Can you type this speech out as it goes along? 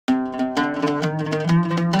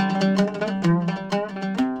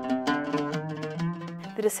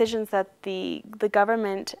decisions that the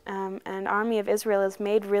government and army of Israel has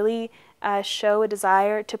made really show a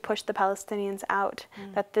desire to push the Palestinians out,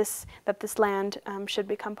 that this land should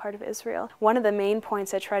become part of Israel. One of the main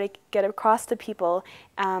points I try to get across to people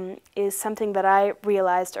is something that I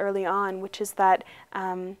realized early on, which is that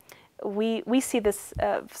we see this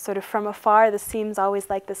sort of from afar. This seems always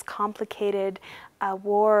like this complicated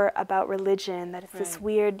war about religion, that it's this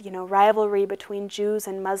weird, rivalry between Jews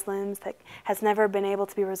and Muslims that has never been able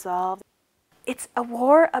to be resolved. It's a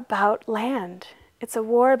war about land. It's a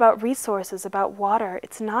war about resources, about water.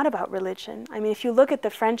 It's not about religion. I mean, if you look at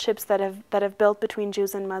the friendships that have built between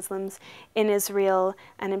Jews and Muslims in Israel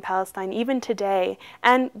and in Palestine, even today,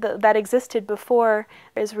 and that existed before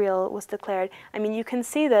Israel was declared, I mean, you can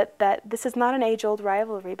see that this is not an age-old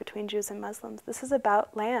rivalry between Jews and Muslims. This is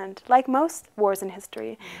about land, like most wars in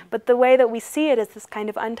history. But the way that we see it as this kind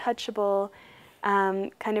of untouchable,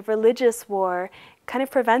 kind of religious war kind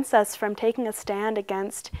of prevents us from taking a stand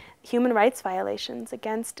against human rights violations,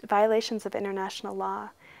 against violations of international law.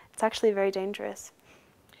 It's actually very dangerous.